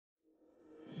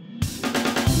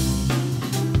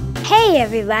Hey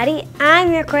everybody,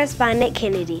 I'm your correspondent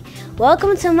Kennedy.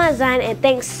 Welcome to Mount Zion and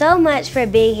thanks so much for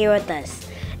being here with us.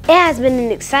 It has been an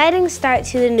exciting start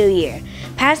to the new year.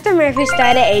 Pastor Murphy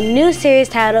started a new series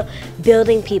titled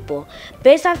Building People.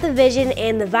 Based off the vision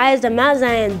and the values of Mount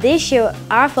Zion, this year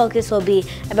our focus will be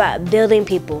about building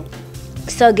people.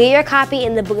 So get your copy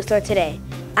in the bookstore today.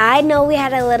 I know we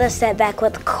had a little setback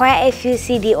with quite a few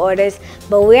CD orders,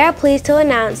 but we are pleased to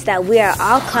announce that we are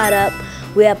all caught up.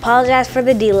 We apologize for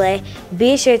the delay.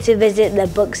 Be sure to visit the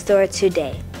bookstore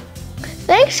today.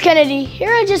 Thanks, Kennedy.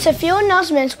 Here are just a few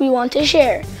announcements we want to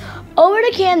share. Over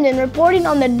to Camden, reporting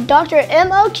on the Dr.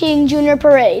 M.L. King Jr.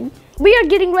 Parade. We are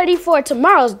getting ready for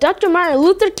tomorrow's Dr. Martin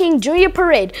Luther King Jr.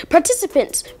 Parade.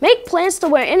 Participants, make plans to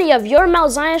wear any of your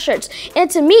Mount Zion shirts and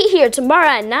to meet here tomorrow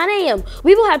at 9 a.m.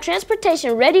 We will have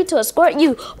transportation ready to escort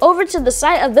you over to the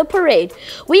site of the parade.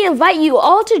 We invite you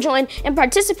all to join and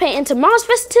participate in tomorrow's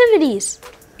festivities.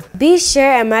 Be sure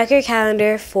and mark your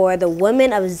calendar for the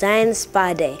Women of Zion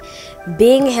Spa Day,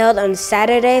 being held on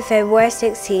Saturday, February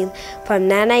 16th from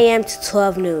 9 a.m. to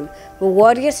 12 noon.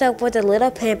 Reward yourself with a little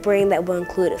pampering that will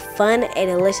include fun, a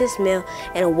delicious meal,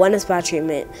 and a wonderful spa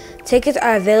treatment. Tickets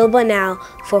are available now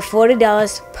for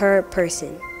 $40 per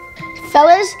person.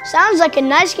 Fellas, sounds like a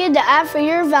nice kid to add for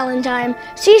your Valentine.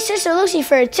 See Sister Lucy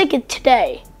for a ticket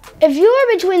today. If you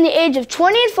are between the age of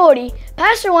 20 and 40,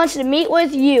 Pastor wants to meet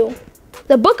with you.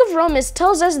 The book of Romans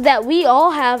tells us that we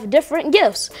all have different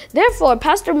gifts. Therefore,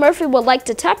 Pastor Murphy would like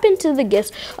to tap into the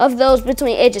gifts of those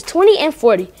between ages 20 and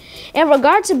 40 in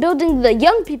regard to building the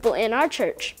young people in our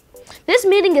church. This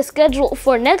meeting is scheduled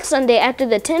for next Sunday after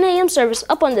the 10 a.m. service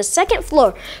up on the second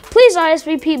floor. Please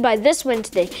RSVP by this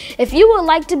Wednesday. If you would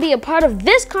like to be a part of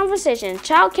this conversation,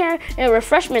 childcare and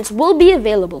refreshments will be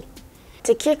available.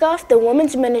 To kick off the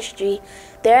women's ministry,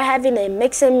 they're having a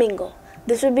mix and mingle.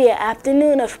 This will be an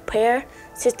afternoon of prayer,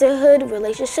 sisterhood,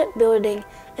 relationship building,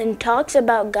 and talks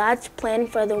about God's plan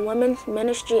for the women's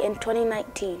ministry in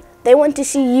 2019. They want to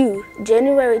see you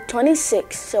January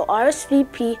 26th, so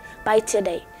RSVP by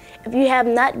today. If you have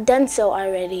not done so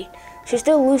already,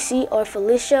 Sister Lucy or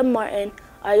Felicia Martin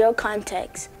are your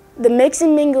contacts. The mix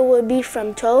and mingle will be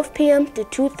from 12 p.m. to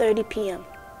 2:30 p.m.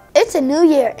 It's a new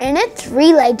year and it's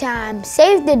relay time.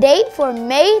 Save the date for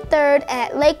May 3rd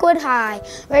at Lakewood High.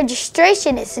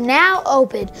 Registration is now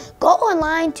open. Go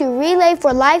online to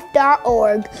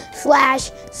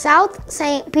relayforlife.org/South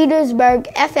St. Petersburg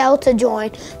FL to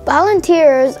join.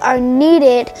 Volunteers are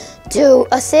needed to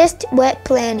assist with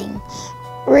planning.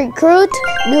 Recruit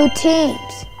new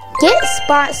teams. Get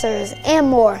sponsors and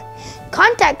more.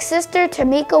 Contact Sister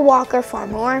Tamika Walker for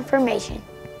more information.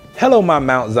 Hello, my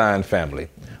Mount Zion family.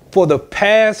 For the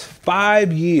past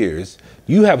 5 years,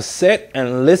 you have sat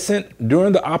and listened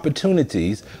during the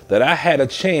opportunities that I had a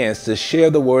chance to share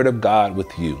the Word of God with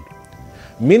you.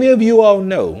 Many of you all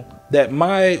know that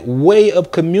my way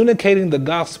of communicating the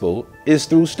gospel is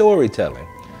through storytelling.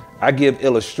 I give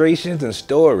illustrations and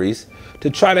stories to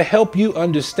try to help you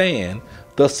understand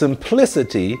the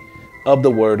simplicity of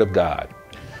the Word of God.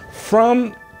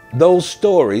 From those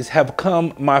stories have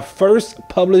come my first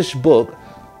published book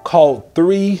called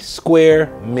 3 Square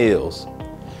Meals.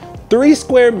 3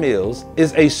 Square Meals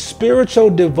is a spiritual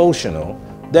devotional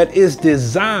that is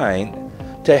designed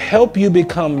to help you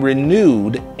become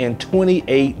renewed in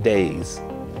 28 days.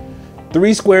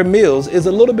 3 Square Meals is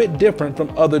a little bit different from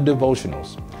other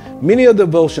devotionals. Many of the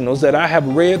devotionals that I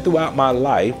have read throughout my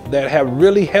life that have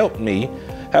really helped me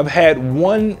have had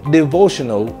one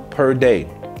devotional per day.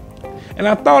 And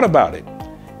I thought about it.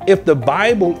 If the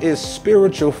Bible is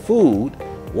spiritual food,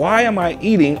 why am I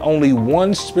eating only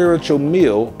one spiritual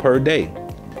meal per day?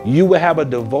 You will have a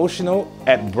devotional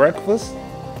at breakfast,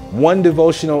 one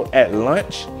devotional at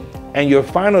lunch, and your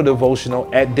final devotional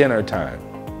at dinner time.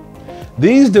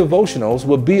 These devotionals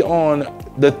will be on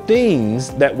the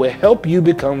things that will help you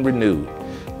become renewed.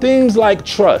 Things like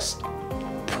trust,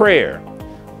 prayer,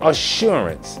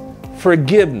 assurance,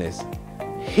 forgiveness,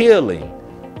 healing,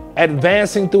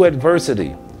 advancing through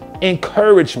adversity,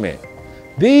 encouragement.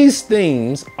 These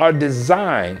things are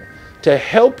designed to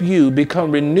help you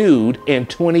become renewed in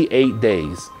 28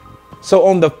 days. So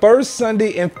on the first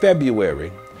Sunday in February,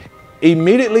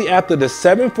 immediately after the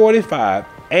 7:45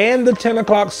 and the 10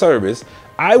 o'clock service,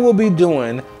 I will be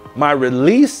doing my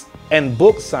release and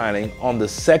book signing on the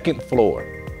second floor.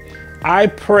 I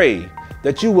pray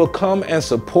that you will come and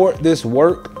support this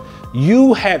work.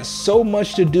 You had so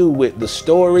much to do with the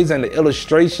stories and the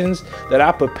illustrations that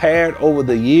I prepared over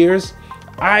the years.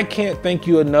 I can't thank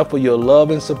you enough for your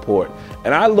love and support,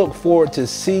 and I look forward to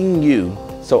seeing you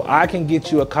so I can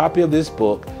get you a copy of this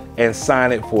book and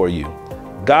sign it for you.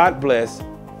 God bless.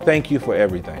 Thank you for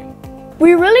everything.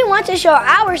 We really want to show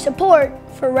our support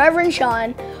for Reverend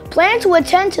Sean. Plan to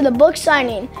attend to the book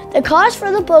signing. The cost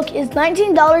for the book is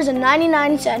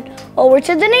 $19.99. Over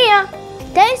to Dania.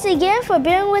 Thanks again for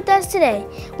being with us today.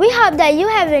 We hope that you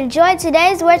have enjoyed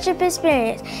today's worship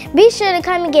experience. Be sure to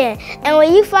come again. And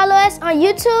when you follow us on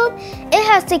YouTube, it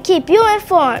helps to keep you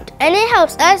informed and it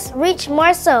helps us reach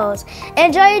more souls.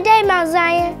 Enjoy your day, Mount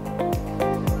Zion.